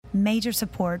Major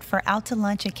support for Out to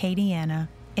Lunch Acadiana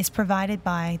is provided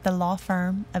by the law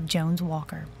firm of Jones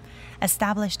Walker,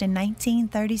 established in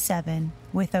 1937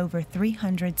 with over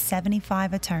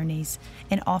 375 attorneys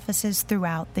in offices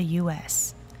throughout the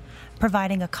U.S.,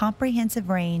 providing a comprehensive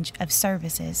range of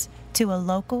services to a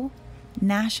local,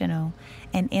 national,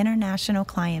 and international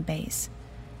client base.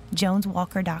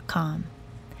 JonesWalker.com.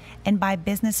 And by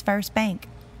Business First Bank,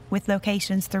 with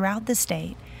locations throughout the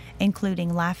state,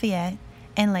 including Lafayette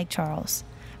and Lake Charles,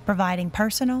 providing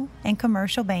personal and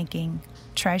commercial banking,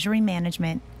 treasury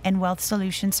management, and wealth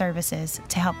solution services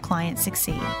to help clients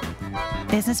succeed.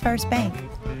 Business First Bank,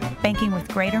 banking with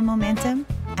greater momentum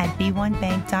at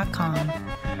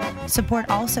b1bank.com. Support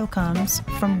also comes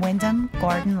from Wyndham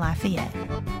Garden Lafayette.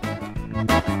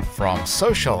 From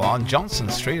Social on Johnson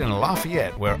Street in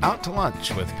Lafayette, we're out to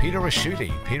lunch with Peter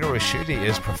Ricchiuti. Peter Ricchiuti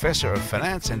is Professor of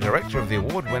Finance and Director of the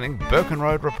award-winning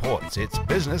Birkenroad Reports. It's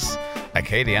business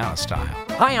Acadiana style.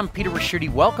 Hi, I'm Peter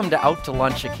Ricchiuti. Welcome to Out to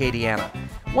Lunch Acadiana.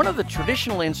 One of the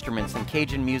traditional instruments in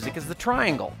Cajun music is the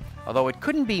triangle. Although it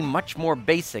couldn't be much more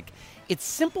basic, its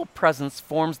simple presence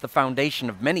forms the foundation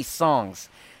of many songs.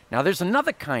 Now, there's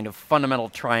another kind of fundamental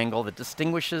triangle that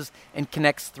distinguishes and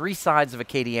connects three sides of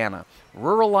Acadiana: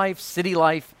 rural life, city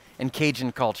life, and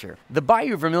Cajun culture. The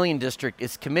Bayou Vermilion District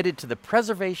is committed to the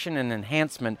preservation and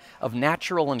enhancement of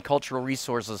natural and cultural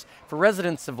resources for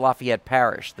residents of Lafayette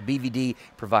Parish. The BVD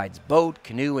provides boat,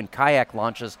 canoe, and kayak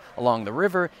launches along the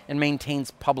river and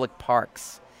maintains public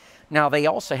parks. Now, they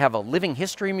also have a living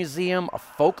history museum, a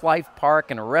folk life park,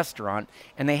 and a restaurant,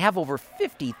 and they have over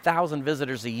 50,000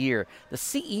 visitors a year. The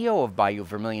CEO of Bayou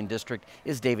Vermilion District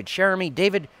is David Cheremy.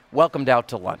 David, welcomed Out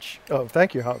to Lunch. Oh,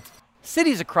 thank you, Howard.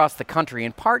 Cities across the country,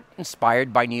 in part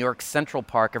inspired by New York's Central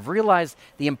Park, have realized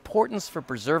the importance for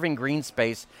preserving green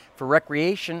space for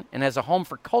recreation and as a home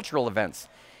for cultural events.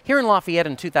 Here in Lafayette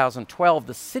in 2012,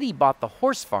 the city bought the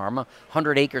Horse Farm,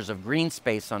 100 acres of green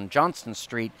space on Johnston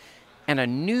Street, and a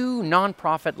new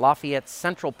nonprofit Lafayette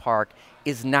Central Park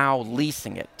is now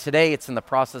leasing it. Today, it's in the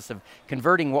process of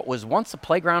converting what was once a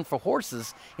playground for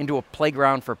horses into a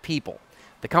playground for people.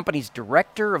 The company's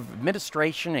Director of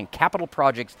Administration and Capital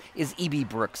Projects is E.B.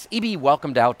 Brooks. E.B.,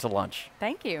 welcomed Out to Lunch.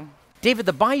 Thank you. David,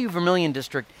 the Bayou Vermilion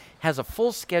District has a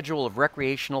full schedule of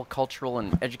recreational, cultural,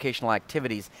 and educational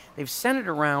activities. They've centered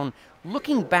around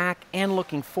looking back and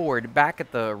looking forward, back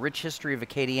at the rich history of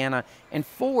Acadiana and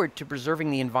forward to preserving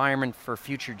the environment for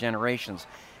future generations.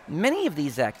 Many of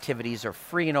these activities are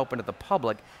free and open to the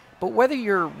public, but whether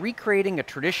you're recreating a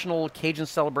traditional Cajun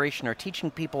celebration or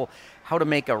teaching people how to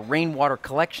make a rainwater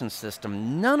collection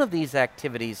system, none of these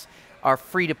activities are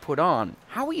free to put on.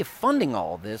 How are you funding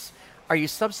all of this? Are you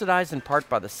subsidized in part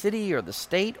by the city or the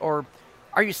state, or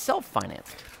are you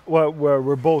self-financed? Well,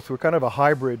 we're both. We're kind of a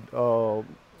hybrid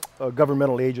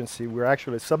governmental agency. We're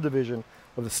actually a subdivision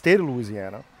of the state of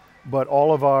Louisiana, but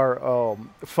all of our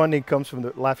funding comes from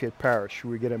the Lafayette Parish.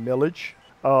 We get a millage,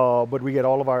 but we get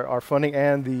all of our funding,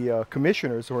 and the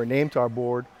commissioners who are named to our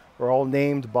board are all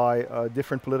named by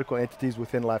different political entities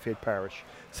within Lafayette Parish.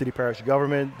 City parish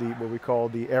government, what we call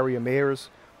the area mayors,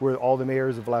 we're all the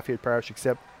mayors of Lafayette Parish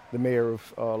except the mayor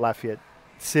of Lafayette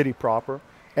City proper,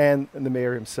 and the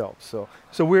mayor himself. So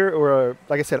we're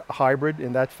like I said, a hybrid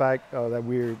in that fact that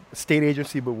we're a state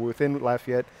agency, but we're within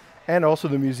Lafayette. And also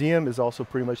the museum is also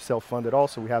pretty much self-funded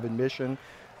also. We have admission,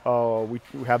 we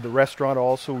have the restaurant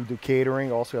also, we do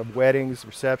catering, also have weddings,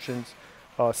 receptions,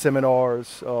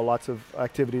 seminars, lots of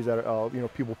activities that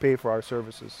people pay for our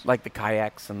services. Like the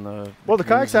kayaks and the... Well, the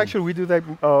kayaks actually, we do that.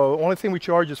 Only thing we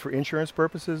charge is for insurance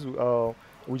purposes.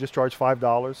 We just charge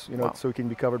 $5, Wow. so it can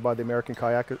be covered by the American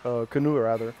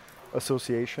Canoe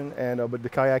Association, and but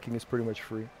the kayaking is pretty much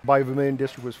free. Bayou Vermilion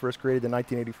District was first created in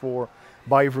 1984.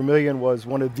 Bayou Vermilion was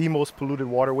one of the most polluted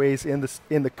waterways in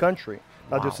the country,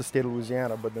 not just the state of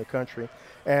Louisiana, but in the country.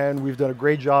 And we've done a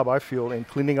great job, I feel, in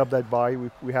cleaning up that bayou.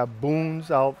 We have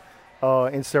booms out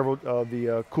in several of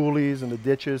the coulees and the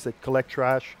ditches that collect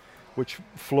trash, which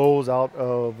flows out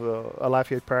of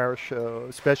Lafayette Parish,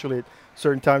 especially at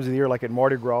certain times of the year, like at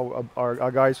Mardi Gras.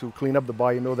 Our guys who clean up the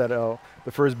bayou know that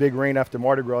the first big rain after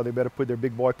Mardi Gras, they better put their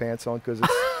big boy pants on because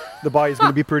the bayou is going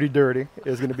to be pretty dirty.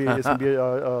 It's going to be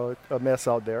a mess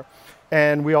out there.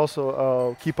 And we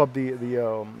also keep up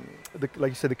the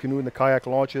like you said, the canoe and the kayak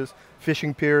launches.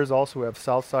 Fishing piers also have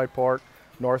Southside Park,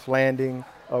 North Landing,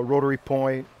 Rotary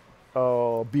Point,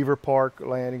 Beaver Park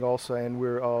Landing also, and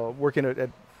we're working at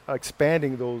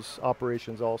expanding those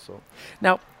operations also.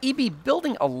 Now, EB,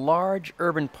 building a large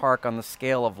urban park on the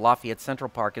scale of Lafayette Central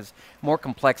Park is more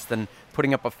complex than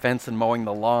putting up a fence and mowing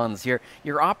the lawns.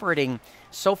 You're operating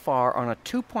so far on a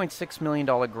 $2.6 million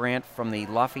grant from the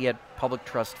Lafayette Public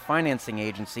Trust Financing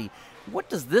Agency. What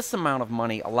does this amount of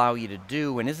money allow you to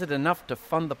do, and is it enough to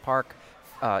fund the park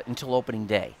until opening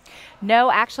day?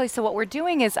 No, actually, so what we're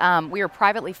doing is we are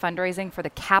privately fundraising for the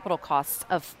capital costs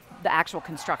of the actual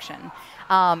construction.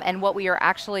 And what we are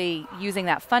actually using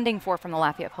that funding for from the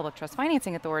Lafayette Public Trust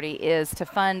Financing Authority is to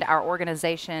fund our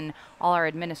organization, all our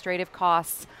administrative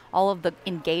costs, all of the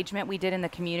engagement we did in the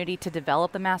community to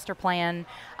develop the master plan,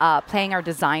 paying our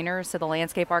designers, so the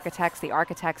landscape architects,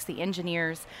 the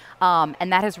engineers,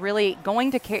 and that is really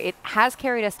going to it has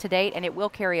carried us to date, and it will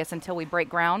carry us until we break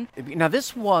ground. Now,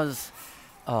 this was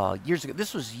years ago.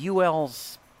 This was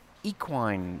UL's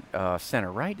Equine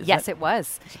Center, right? Yes, it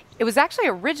was. It was actually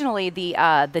originally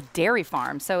the dairy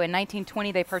farm. So in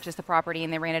 1920, they purchased the property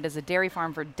and they ran it as a dairy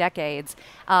farm for decades.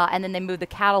 And then they moved the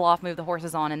cattle off, moved the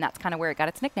horses on, and that's kind of where it got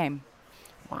its nickname.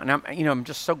 Wow, and I'm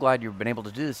just so glad you've been able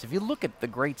to do this. If you look at the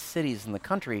great cities in the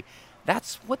country,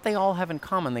 that's what they all have in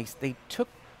common. They took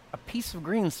a piece of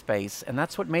green space, and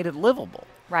that's what made it livable.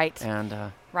 Right.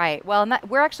 And right. Well, and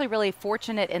we're actually really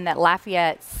fortunate in that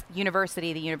Lafayette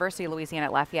University, the University of Louisiana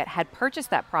at Lafayette, had purchased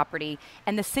that property,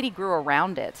 and the city grew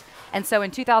around it. And so in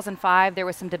 2005, there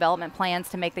was some development plans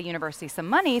to make the university some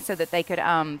money so that they could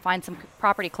find some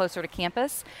property closer to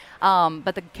campus.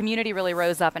 But the community really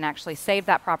rose up and actually saved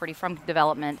that property from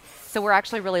development. So we're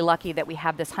actually really lucky that we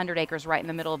have this 100 acres right in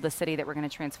the middle of the city that we're going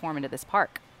to transform into this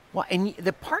park. Well, and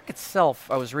the park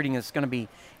itself, I was reading, is going to be,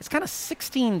 it's kind of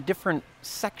 16 different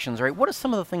sections, right? What are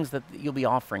some of the things that you'll be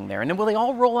offering there? And then will they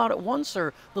all roll out at once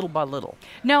or little by little?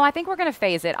 No, I think we're going to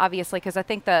phase it, obviously, because I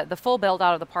think the full build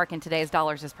out of the park in today's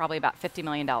dollars is probably about $50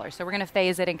 million. So we're going to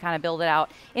phase it and kind of build it out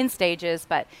in stages.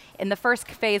 But in the first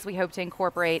phase, we hope to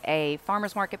incorporate a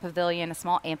farmer's market pavilion, a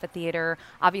small amphitheater,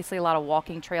 obviously a lot of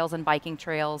walking trails and biking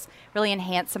trails, really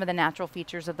enhance some of the natural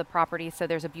features of the property. So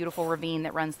there's a beautiful ravine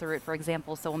that runs through it, for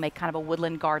example. So we'll make kind of a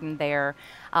woodland garden there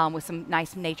with some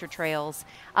nice nature trails.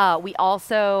 We also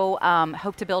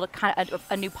hope to build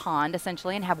a new pond,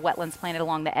 essentially, and have wetlands planted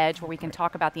along the edge where we can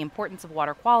talk about the importance of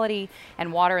water quality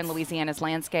and water in Louisiana's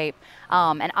landscape.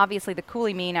 And obviously, the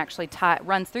Coulee Mean actually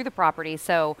runs through the property,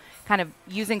 so kind of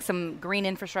using some green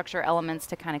infrastructure elements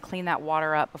to kind of clean that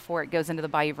water up before it goes into the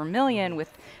Bayou Vermilion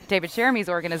with David Jeremy's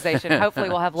organization. Hopefully,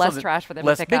 we'll have less trash for them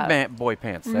to pick up. Less big boy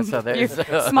pants. That's how they're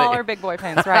smaller big boy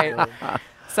pants, right?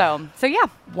 So yeah.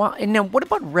 Well, and now what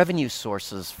about revenue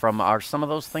sources are some of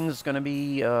those things going to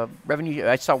be revenue?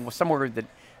 I saw somewhere that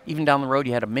even down the road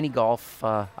you had a mini golf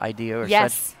idea or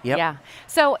yes. such. Yep. Yeah.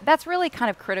 So that's really kind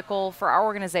of critical for our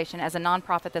organization as a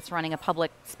nonprofit that's running a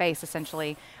public space,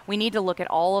 essentially. We need to look at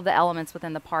all of the elements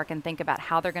within the park and think about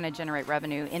how they're going to generate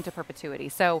revenue into perpetuity.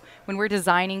 So when we're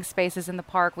designing spaces in the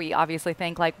park, we obviously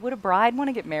think like, would a bride want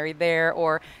to get married there?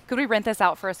 Or could we rent this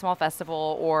out for a small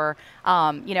festival? Or,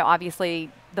 obviously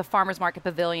the farmer's market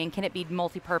pavilion, can it be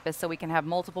multi-purpose so we can have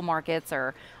multiple markets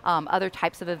or other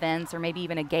types of events or maybe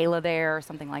even a gala there or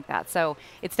something like that. So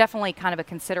it's definitely kind of a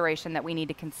consideration that we need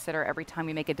to consider every time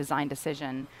we make a design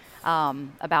decision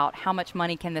about how much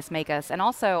money can this make us. And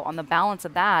also on the balance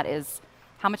of that is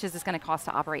how much is this going to cost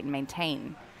to operate and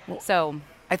maintain. Well, so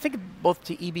I think both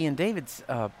to E.B. and David's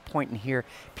point in here,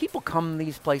 people come to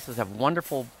these places, have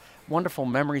wonderful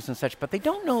memories and such, but they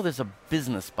don't know there's a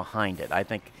business behind it, I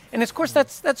think. And of course,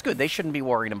 that's good. They shouldn't be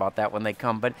worrying about that when they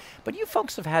come. But you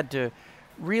folks have had to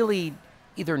really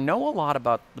either know a lot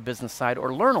about the business side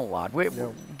or learn a lot.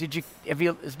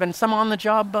 Has been some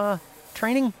on-the-job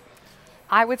training?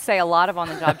 I would say a lot of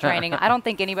on-the-job training. I don't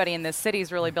think anybody in this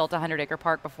city's really built a 100-acre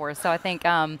park before. So I think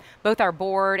both our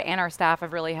board and our staff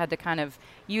have really had to kind of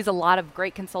use a lot of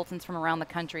great consultants from around the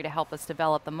country to help us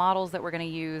develop the models that we're going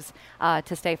to use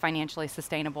to stay financially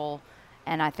sustainable.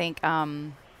 And I think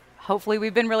hopefully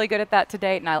we've been really good at that to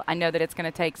date. And I know that it's going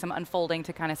to take some unfolding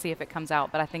to kind of see if it comes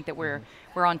out. But I think that we're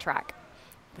on track.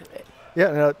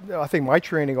 Yeah, and I think my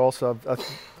training also,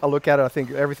 I look at it, I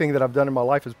think everything that I've done in my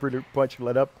life has pretty much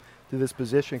led up to this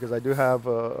position because I do have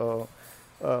a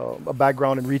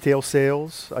background in retail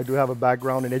sales. I do have a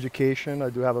background in education. I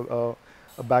do have a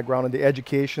background in the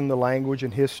education, the language,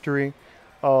 and history.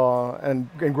 And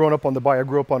growing up on the bayou, I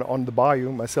grew up on the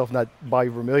bayou, myself not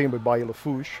Bayou Vermilion, but Bayou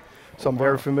Lafourche. So I'm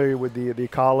very familiar with the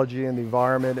ecology and the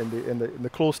environment and the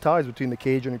close ties between the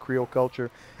Cajun and Creole culture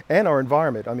and our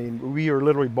environment. I mean, we are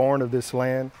literally born of this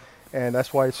land, and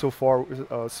that's why it's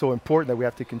so important that we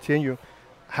have to continue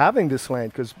having this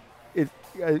land because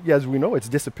as we know, it's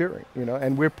disappearing,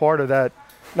 and we're part of that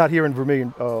not here in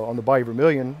Vermilion, on the Bayou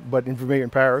Vermilion, but in Vermilion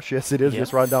Parish. Yes, it is,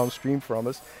 just right downstream from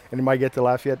us. And it might get to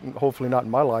Lafayette, and hopefully not in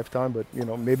my lifetime, but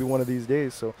maybe one of these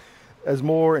days. So as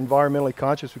more environmentally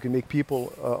conscious we can make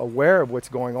people aware of what's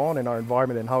going on in our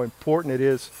environment and how important it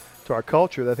is to our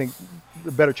culture, I think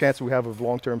the better chance we have of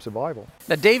long-term survival.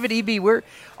 Now, David Eby, we're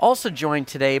also joined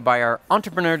today by our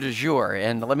entrepreneur du jour,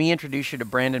 and let me introduce you to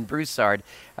Brandon Broussard.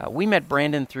 We met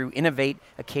Brandon through Innovate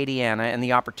Acadiana and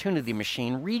the Opportunity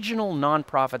Machine, regional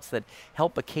nonprofits that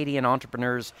help Acadian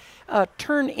entrepreneurs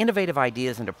turn innovative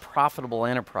ideas into profitable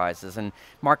enterprises, and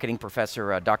marketing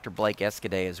professor Dr. Blake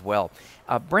Escaday as well.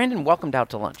 Brandon, welcome to Out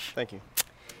to Lunch. Thank you.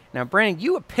 Now, Brandon,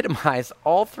 you epitomize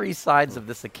all three sides of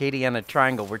this Acadiana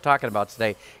triangle we're talking about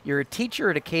today. You're a teacher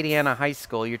at Acadiana High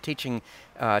School. You're teaching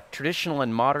traditional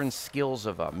and modern skills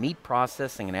of meat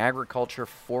processing and agriculture,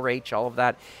 4-H, all of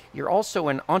that. You're also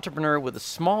an entrepreneur with a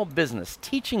small business,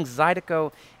 teaching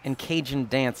Zydeco and Cajun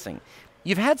dancing.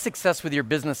 You've had success with your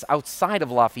business outside of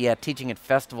Lafayette, teaching at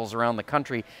festivals around the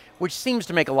country, which seems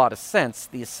to make a lot of sense,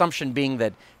 the assumption being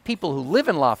that people who live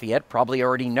in Lafayette probably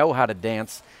already know how to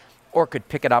dance or could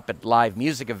pick it up at live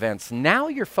music events. Now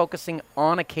you're focusing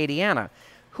on Acadiana.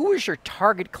 Who is your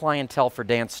target clientele for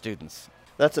dance students?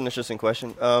 That's an interesting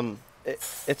question.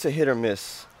 It's a hit or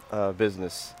miss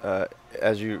business.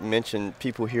 As you mentioned,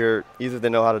 people here, either they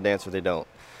know how to dance or they don't.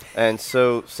 And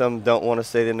so some don't want to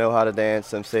say they know how to dance,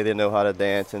 some say they know how to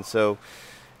dance. And so,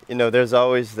 there's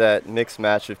always that mixed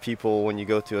match of people when you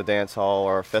go to a dance hall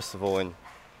or a festival, and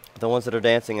the ones that are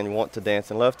dancing and want to dance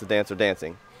and love to dance are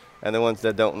dancing. And the ones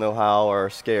that don't know how or are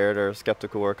scared or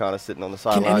skeptical are kind of sitting on the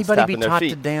sidelines tapping their feet. Can anybody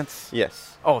be taught to dance?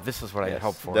 Yes. Oh, this is what I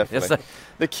hope for. Definitely.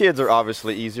 The kids are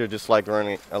obviously easier, just like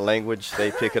learning a language. They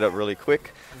pick it up really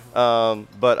quick.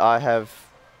 But I have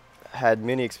had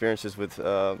many experiences with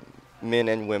men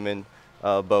and women,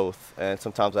 both. And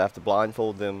sometimes I have to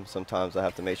blindfold them. Sometimes I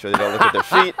have to make sure they don't look at their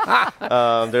feet.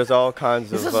 There's all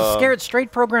kinds of... Is this a Scared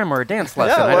Straight program or a dance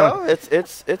lesson? Yeah, well,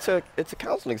 it's a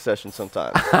counseling session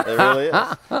sometimes. It really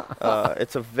is.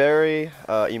 It's a very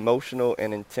emotional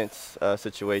and intense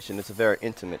situation. It's a very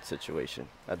intimate situation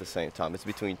at the same time. It's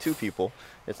between two people.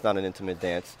 It's not an intimate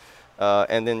dance.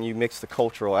 And then you mix the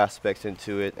cultural aspects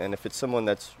into it. And if it's someone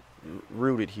that's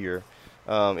rooted here,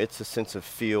 it's a sense of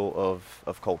feel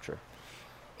of culture.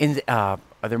 Are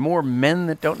there more men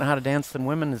that don't know how to dance than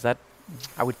women? Is that?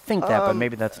 I would think that, but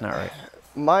maybe that's not right.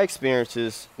 My experience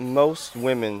is most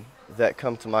women that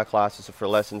come to my classes for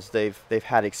lessons, they've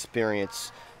had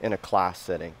experience in a class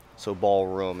setting, so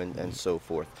ballroom and so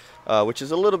forth, which is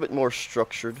a little bit more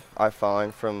structured, I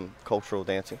find, from cultural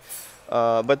dancing.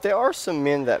 But there are some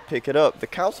men that pick it up. The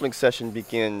counseling session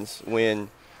begins when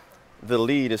the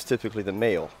lead is typically the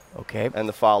male, okay, and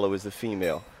the follow is the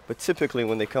female. But typically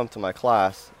when they come to my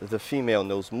class, the female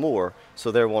knows more,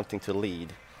 so they're wanting to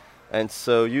lead. And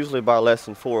so usually by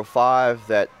lesson 4 or 5,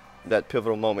 that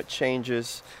pivotal moment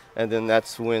changes, and then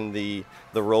that's when the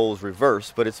roles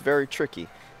reverse. But it's very tricky,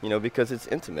 because it's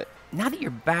intimate. Now that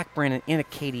you're back, Brandon, in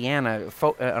Acadiana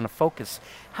on a focus,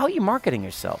 how are you marketing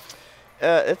yourself?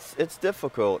 It's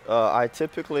difficult. I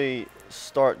typically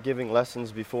start giving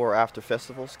lessons before or after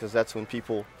festivals, because that's when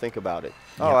people think about it.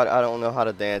 Yeah. Oh, I don't know how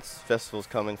to dance. Festivals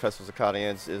coming. Festivals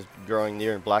Acadiana is growing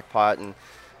near in Blackpot,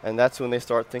 and that's when they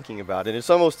start thinking about it. It's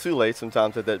almost too late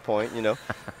sometimes at that point,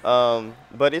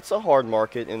 But it's a hard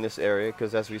market in this area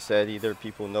because, as we said, either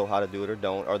people know how to do it or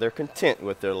don't, or they're content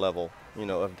with their level,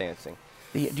 of dancing.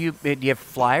 Do you have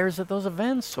flyers at those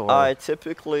events? Or? I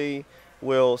typically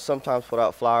will sometimes put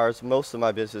out flyers. Most of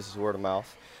my business is word of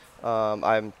mouth.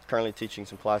 I'm currently teaching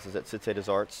some classes at Cité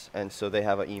des Arts, and so they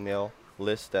have an email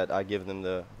list that I give them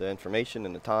the information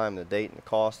and the time, the date, and the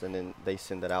cost, and then they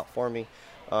send that out for me.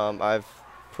 I've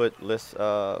put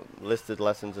listed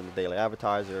lessons in the Daily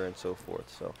Advertiser and so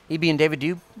forth. So, Eby and David, do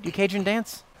you Cajun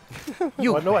dance?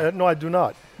 No, I do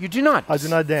not. You do not? I do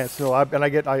not dance. No, I don't.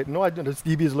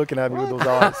 Eby is looking at me with those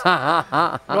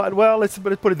eyes. Well, let's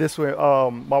put it this way.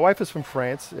 My wife is from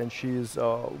France, and she's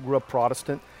grew up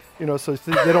Protestant. So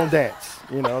they don't dance.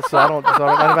 So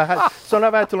I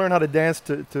never had to learn how to dance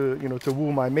to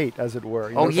woo my mate, as it were.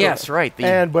 Yes, right.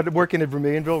 But working at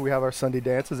Vermilionville, we have our Sunday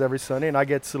dances every Sunday, and I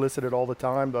get solicited all the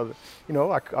time.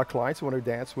 Our clients want to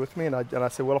dance with me, and I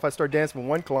say, well, if I start dancing with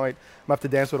one client, I'm gonna have to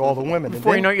dance with all the women.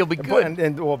 Before you know it, you'll be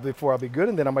good. Before I'll be good,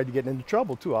 and then I might be getting into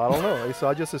trouble too. I don't know. So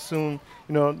I just assume,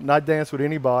 not dance with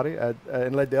anybody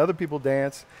and let the other people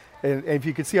dance. And if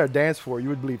you could see our dance floor, you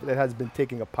would believe it has been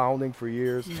taking a pounding for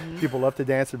years. Mm-hmm. People love to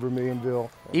dance at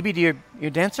Vermilionville. Eby, you a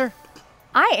dancer?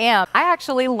 I am. I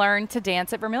actually learned to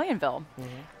dance at Vermilionville. Mm-hmm.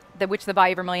 which the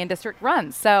Bayou Vermilion District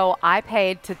runs. So I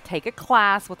paid to take a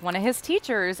class with one of his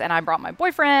teachers, and I brought my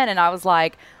boyfriend, and I was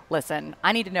like, listen,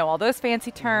 I need to know all those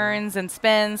fancy turns and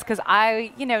spins, because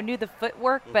I, knew the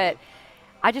footwork, but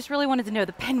I just really wanted to know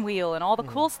the pinwheel and all the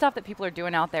cool stuff that people are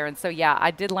doing out there. And so, yeah,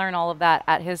 I did learn all of that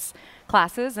at his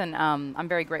classes, and I'm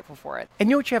very grateful for it. And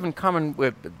you know what you have in common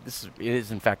with, it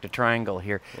is in fact a triangle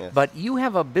here, Yes. but you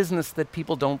have a business that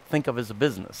people don't think of as a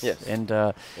business. Yes. And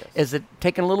Yes. is it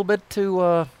taken a little bit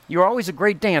to, you're always a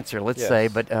great dancer, let's Yes. say,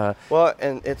 but... Well,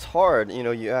 and it's hard.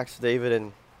 You asked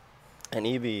David and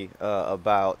Evie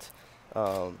about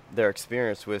their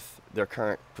experience with their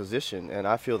current position, and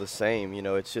I feel the same.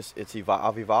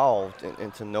 I've evolved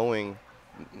into knowing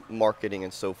marketing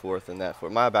and so forth, and that for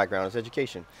my background is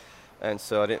education, and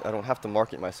so I don't have to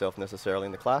market myself necessarily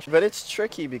in the classroom. But it's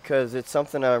tricky because it's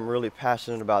something I'm really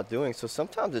passionate about doing. So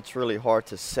sometimes it's really hard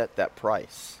to set that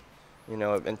price.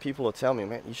 And people will tell me,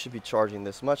 man, you should be charging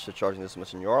this much. They're charging this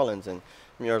much in New Orleans, and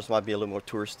New Orleans might be a little more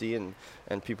touristy,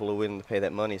 and people are willing to pay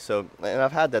that money. So, and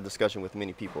I've had that discussion with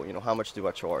many people. How much do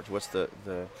I charge? What's the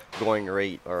going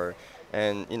rate?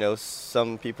 And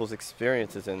some people's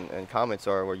experiences and comments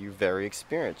are, well, you're very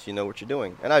experienced. You know what you're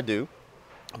doing, and I do,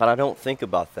 but I don't think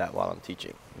about that while I'm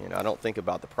teaching. I don't think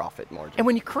about the profit margin. And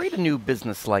when you create a new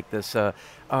business like this, how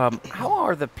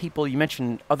are the people, you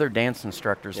mentioned other dance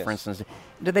instructors, Yes. for instance,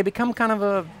 do they become kind of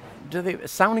a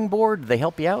sounding board? Do they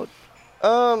help you out?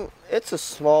 It's a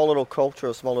small little culture,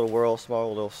 a small little world, small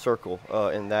little circle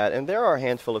in that. And there are a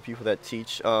handful of people that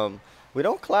teach. We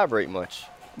don't collaborate much.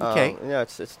 Okay.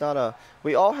 It's not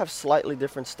we all have slightly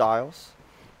different styles.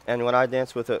 And when I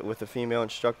dance with a female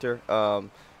instructor,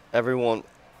 everyone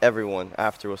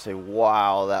after will say,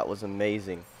 wow, that was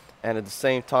amazing. And at the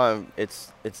same time,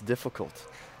 it's difficult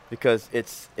because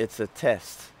it's a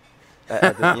test.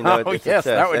 It's a Yes, test.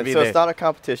 that would And be so the- it's not a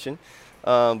competition,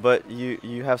 but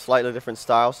you have slightly different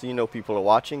styles, so people are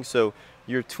watching. So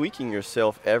you're tweaking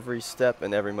yourself every step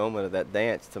and every moment of that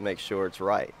dance to make sure it's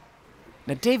right.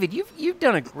 Now, David, you've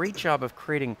done a great job of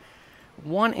creating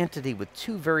one entity with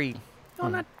two very,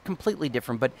 not completely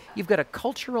different, but you've got a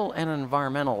cultural and an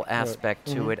environmental aspect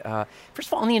to it. First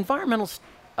of all, on the environmental,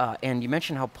 and you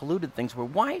mentioned how polluted things were.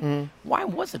 Why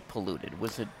was it polluted?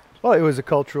 Was it? Well, it was a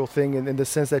cultural thing in the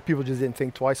sense that people just didn't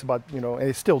think twice about, and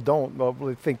they still don't. Well,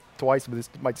 they think twice, but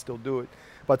they might still do it.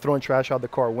 About throwing trash out the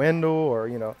car window, or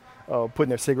putting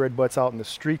their cigarette butts out in the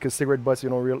street, because cigarette butts,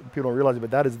 people don't realize it, but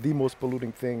that is the most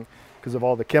polluting thing because of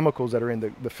all the chemicals that are in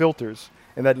the filters,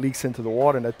 and that leaks into the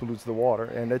water, and that pollutes the water,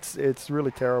 and it's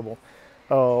really terrible.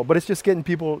 But it's just getting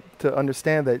people to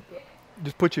understand that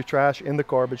just put your trash in the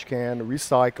garbage can,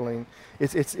 recycling.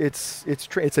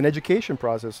 It's an education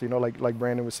process, like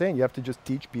Brandon was saying. You have to just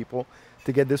teach people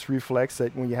to get this reflex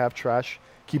that when you have trash,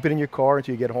 keep it in your car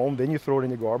until you get home, then you throw it in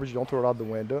your garbage. Don't throw it out the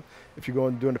window. If you're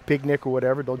going doing a picnic or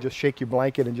whatever, don't just shake your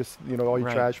blanket and just all your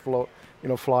Right. trash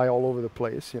fly all over the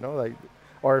place.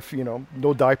 Or if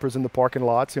no diapers in the parking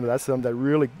lots. That's something that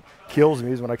really kills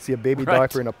me is when I see a baby Right.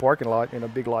 diaper in a parking lot in a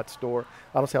big lot store.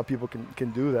 I don't see how people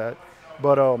can do that.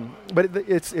 But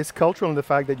it's cultural in the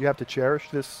fact that you have to cherish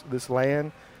this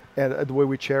land, and the way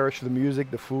we cherish the music,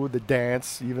 the food, the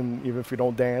dance, even if we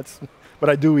don't dance. But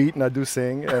I do eat and I do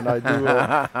sing and I do,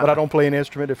 but I don't play an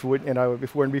instrument. If it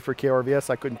wouldn't be for KRVS,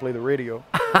 I couldn't play the radio,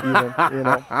 even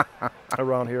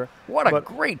around here. What a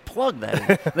great plug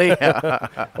that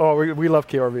is. Oh, we love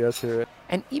KRVS here.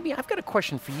 And Evie, I've got a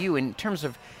question for you in terms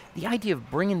of the idea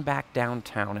of bringing back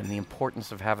downtown and the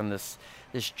importance of having this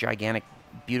gigantic,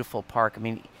 beautiful park. I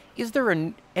mean, is there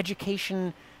an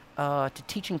education to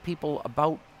teaching people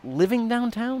about living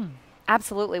downtown?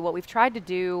 Absolutely. What we've tried to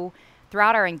do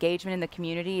throughout our engagement in the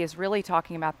community is really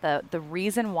talking about the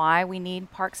reason why we need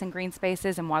parks and green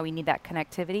spaces and why we need that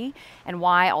connectivity, and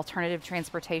why alternative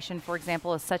transportation, for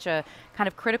example, is such a kind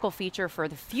of critical feature for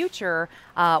the future.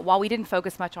 While we didn't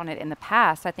focus much on it in the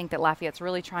past, I think that Lafayette's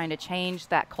really trying to change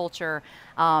that culture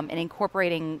and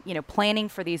incorporating, planning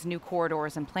for these new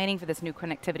corridors and planning for this new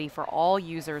connectivity for all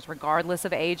users, regardless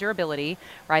of age or ability,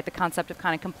 right? The concept of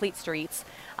kind of complete streets.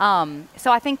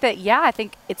 So I think that,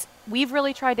 we've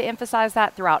really tried to emphasize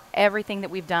that throughout everything that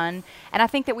we've done, and I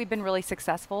think that we've been really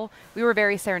successful. We were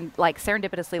very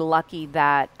serendipitously lucky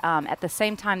that at the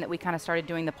same time that we kind of started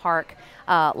doing the park,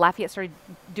 Lafayette started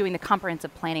doing the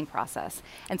comprehensive planning process.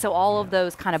 And so all of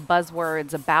those kind of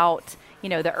buzzwords about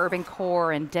the urban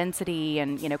core and density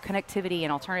and, connectivity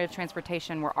and alternative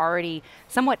transportation were already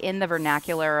somewhat in the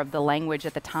vernacular of the language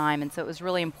at the time. And so it was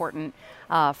really important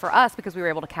for us because we were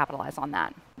able to capitalize on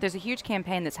that. There's a huge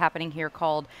campaign that's happening here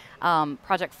called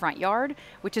Project Front Yard,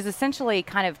 which is essentially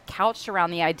kind of couched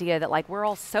around the idea that we're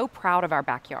all so proud of our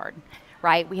backyard.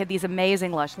 right? We have these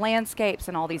amazing lush landscapes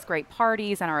and all these great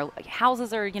parties, and our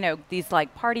houses are, these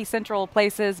like party central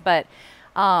places, but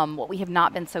what we have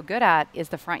not been so good at is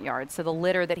the front yard. So the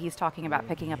litter that he's talking about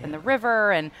picking up in the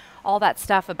river and all that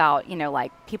stuff about,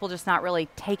 like people just not really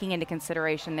taking into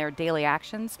consideration their daily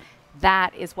actions.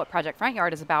 That is what Project Front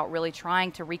Yard is about, really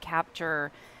trying to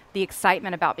recapture the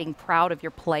excitement about being proud of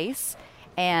your place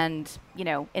and,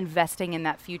 investing in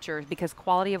that future, because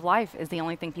quality of life is the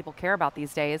only thing people care about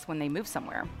these days when they move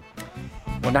somewhere.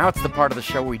 Well, now it's the part of the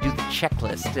show where we do the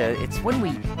checklist. It's when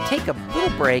we take a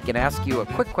little break and ask you a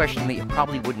quick question that you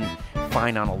probably wouldn't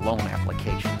find on a loan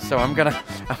application. So I'm gonna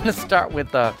start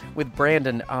with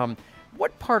Brandon.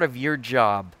 What part of your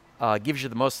job gives you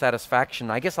the most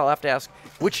satisfaction? I guess I'll have to ask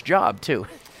which job too.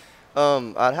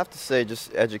 I'd have to say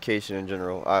just education in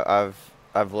general.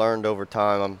 I've learned over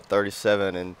time. I'm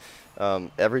 37,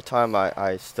 and every time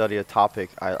I study a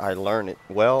topic, I learn it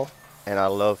well, and I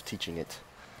love teaching it.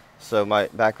 So my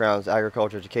background is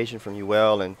agriculture education from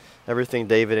UL, and everything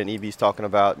David and EB's talking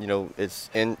about,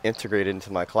 it's integrated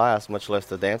into my class, much less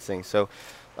the dancing. So,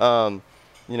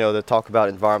 the talk about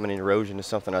environment and erosion is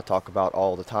something I talk about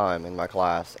all the time in my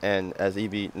class. And as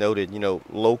EB noted,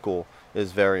 local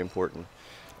is very important.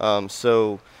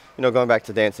 So, going back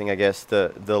to dancing, I guess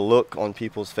the look on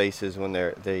people's faces when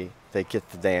they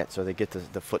get the dance, or they get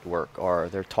the footwork, or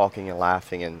they're talking and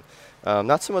laughing, and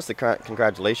not so much the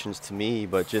congratulations to me,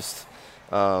 but just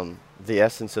the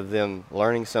essence of them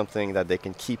learning something that they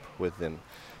can keep with them.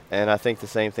 And I think the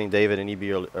same thing David and EB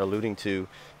are alluding to,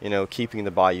 keeping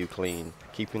the bayou clean,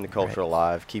 keeping the culture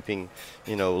alive, keeping,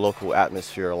 local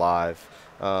atmosphere alive.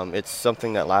 It's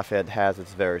something that Lafayette has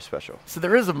that's very special. So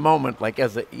there is a moment, like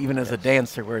even as a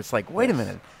dancer, where it's like, wait a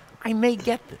minute, I may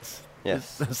get this.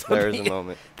 Yes, there is a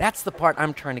moment. That's the part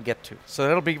I'm trying to get to. So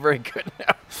that'll be very good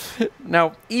now.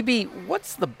 Now, EB,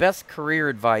 what's the best career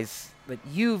advice that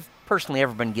you've personally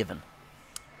ever been given?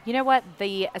 You know what?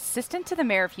 The assistant to the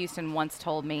mayor of Houston once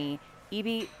told me,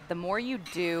 EB, the more you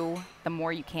do, the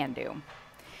more you can do.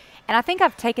 And I think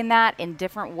I've taken that in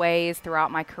different ways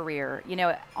throughout my career.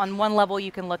 On one level,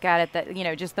 you can look at it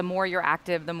that, just the more you're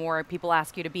active, the more people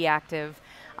ask you to be active.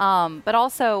 But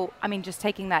also, just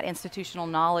taking that institutional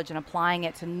knowledge and applying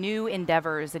it to new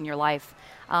endeavors in your life,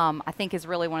 I think is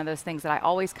really one of those things that I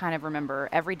always kind of remember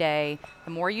every day.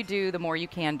 The more you do, the more you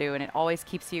can do. And it always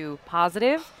keeps you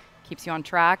positive, keeps you on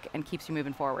track, and keeps you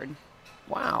moving forward.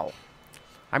 Wow.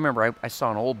 I remember I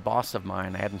saw an old boss of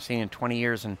mine I hadn't seen in 20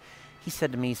 years, and he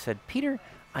said to me, Peter,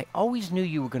 I always knew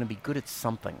you were going to be good at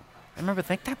something. I remember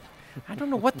thinking, I don't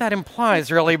know what that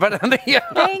implies, really, but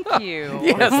Thank you.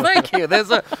 Yes, thank you.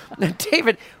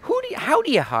 David, how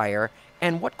do you hire,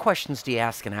 and what questions do you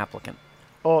ask an applicant?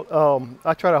 Well,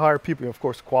 I try to hire people, of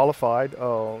course, qualified.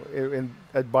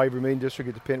 At Bayou Vermilion District,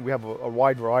 it depends. We have a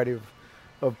wide variety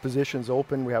of positions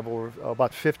open. We have over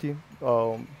about 50,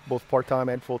 both part-time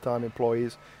and full-time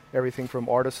employees. Everything from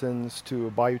artisans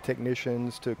to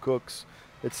biotechnicians to cooks,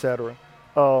 etc.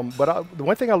 But the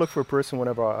one thing I look for a person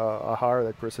whenever I hire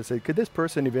that person, I say, could this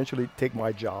person eventually take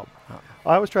my job?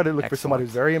 I always try to look for somebody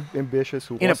who's very ambitious,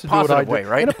 who wants to do what I do. In a positive way,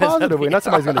 right? In a positive way. Not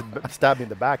somebody's going to stab me in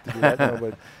the back to do that.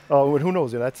 But who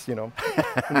knows? That's, you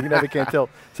never can tell.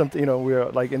 We're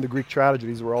like in the Greek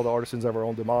tragedies where all the artisans have our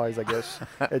own demise, I guess,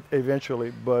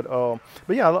 eventually. But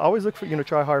yeah, I always look for,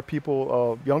 try to hire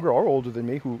people younger or older than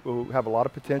me who have a lot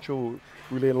of potential, who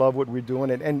really love what we're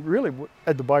doing. And really,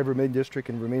 at the Bayou Vermilion District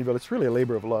in Vermilionville, it's really a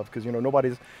labor of love, because,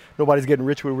 nobody's getting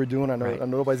rich with what we're doing. I know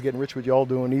nobody's getting rich with y'all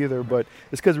doing either, but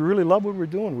it's because we really love what we're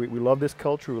doing. We love this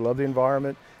culture, we love the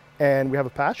environment, and we have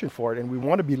a passion for it, and we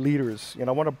want to be leaders.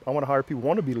 I want to hire people who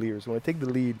want to be leaders, who want to take the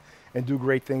lead and do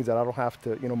great things that I don't have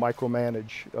to,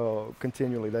 micromanage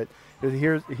continually. That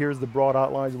here's the broad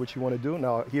outlines of what you want to do.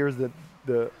 Now here's the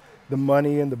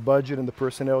money and the budget and the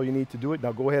personnel you need to do it.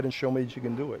 Now go ahead and show me that you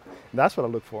can do it. And that's what I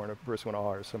look for in a person when I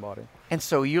hire somebody. And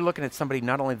so you're looking at somebody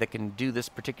not only that can do this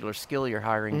particular skill you're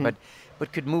hiring, but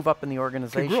could move up in the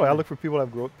organization. Could grow. I look for people that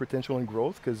have growth potential and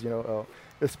growth, because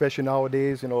especially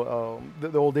nowadays, the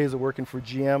old days of working for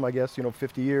GM, I guess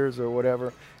 50 years or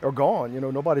whatever, are gone.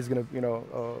 Nobody's gonna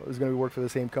is gonna work for the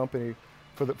same company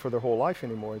for their whole life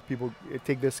anymore. People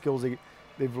take their skills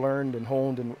they've learned and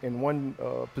honed in one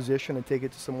position and take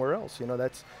it to somewhere else.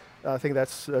 I think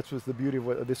that's what's the beauty of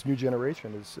what this new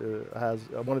generation has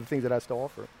one of the things it has to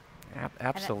offer.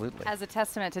 Absolutely. As a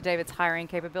testament to David's hiring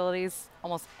capabilities,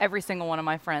 almost every single one of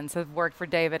my friends have worked for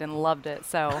David and loved it.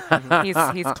 So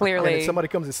he's clearly. And if somebody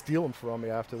comes to steal them from me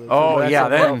after this. Oh yeah,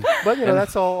 then. But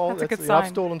that's all. That's a good sign. I've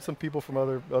stolen some people from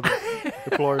other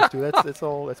employers do. That's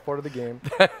all. That's part of the game.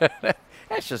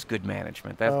 That's just good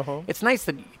management. It's nice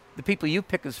that the people you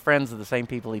pick as friends are the same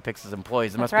people he picks as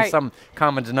employees. There must be some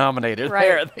common denominator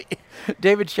there.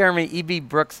 David Cheremy, E.B.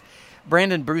 Brooks,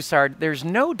 Brandon Broussard, there's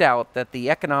no doubt that the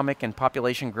economic and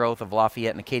population growth of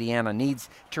Lafayette and Acadiana needs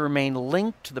to remain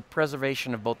linked to the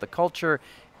preservation of both the culture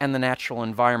and the natural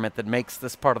environment that makes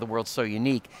this part of the world so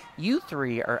unique. You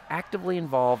three are actively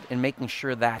involved in making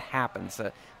sure that happens.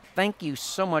 Thank you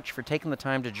so much for taking the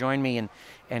time to join me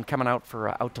and coming out for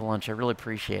Out to Lunch. I really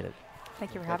appreciate it.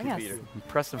 Thank you for having us. Peter.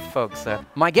 Impressive folks.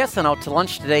 My guests on Out to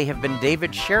Lunch today have been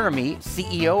David Cheremy,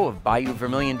 CEO of Bayou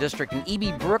Vermilion District, and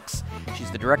E.B. Brooks. She's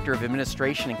the Director of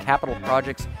Administration and Capital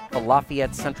Projects for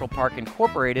Lafayette Central Park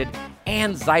Incorporated,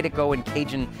 and Zydeco and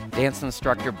Cajun dance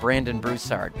instructor Brandon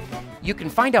Broussard. You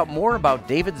can find out more about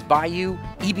David's Bayou,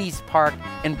 E.B.'s Park,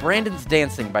 and Brandon's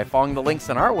dancing by following the links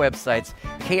on our websites,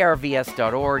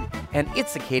 krvs.org and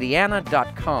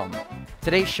itsacadiana.com.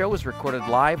 Today's show was recorded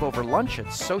live over lunch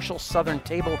at Social Southern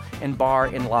Table and Bar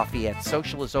in Lafayette.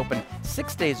 Social is open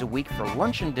 6 days a week for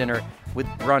lunch and dinner with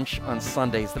brunch on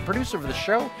Sundays. The producer of the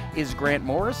show is Grant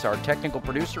Morris. Our technical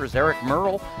producer is Eric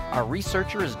Merle. Our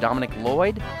researcher is Dominic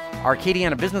Lloyd. Our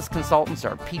Acadiana business consultants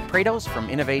are Pete Prados from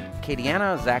Innovate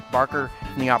Acadiana, Zach Barker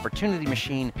from The Opportunity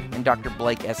Machine, and Dr.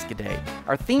 Blake Escaday.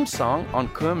 Our theme song,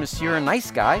 Encore Monsieur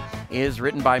Nice Guy, is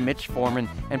written by Mitch Foreman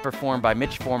and performed by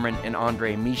Mitch Foreman and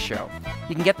Andre Michaud.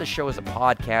 You can get the show as a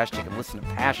podcast. You can listen to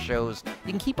past shows.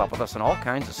 You can keep up with us on all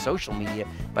kinds of social media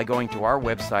by going to our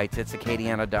websites,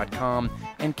 itsacadiana.com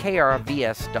and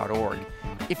krvs.org.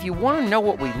 If you want to know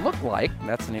what we look like,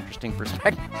 that's an interesting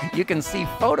perspective, you can see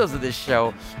photos of this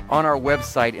show on our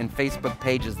website and Facebook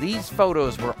pages. These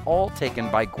photos were all taken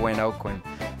by Gwen O'Quinn.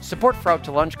 Support for Out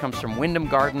to Lunch comes from Wyndham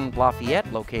Garden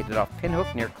Lafayette, located off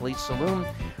Pinhook near Calise Saloon,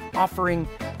 offering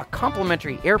a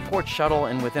complimentary airport shuttle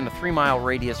and within a 3-mile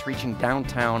radius reaching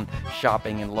downtown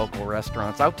shopping and local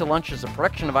restaurants. Out to Lunch is a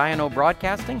production of INO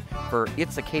Broadcasting for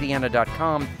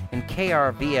itsacadiana.com and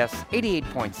KRVS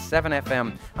 88.7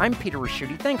 FM. I'm Peter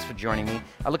Raschuti. Thanks for joining me.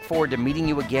 I look forward to meeting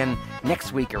you again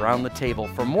next week around the table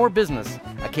for more business,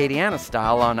 Acadiana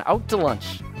style, on Out to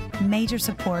Lunch. Major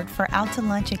support for Out to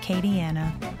Lunch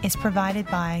Acadiana is provided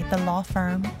by the law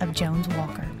firm of Jones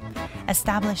Walker.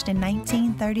 Established in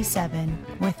 1937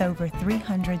 with over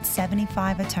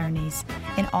 375 attorneys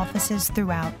in offices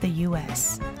throughout the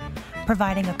U.S.,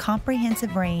 providing a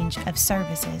comprehensive range of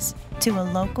services to a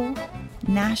local,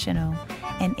 national,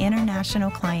 and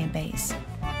international client base.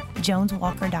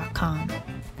 JonesWalker.com.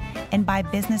 And by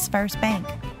Business First Bank,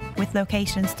 with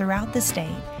locations throughout the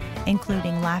state,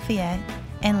 including Lafayette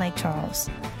and Lake Charles,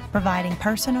 providing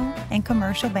personal and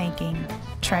commercial banking,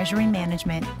 treasury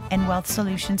management, and wealth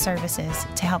solution services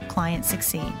to help clients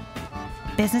succeed.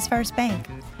 Business First Bank,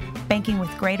 banking with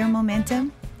greater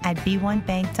momentum at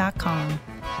b1bank.com.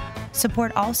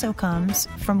 Support also comes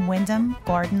from Wyndham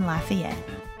Garden Lafayette.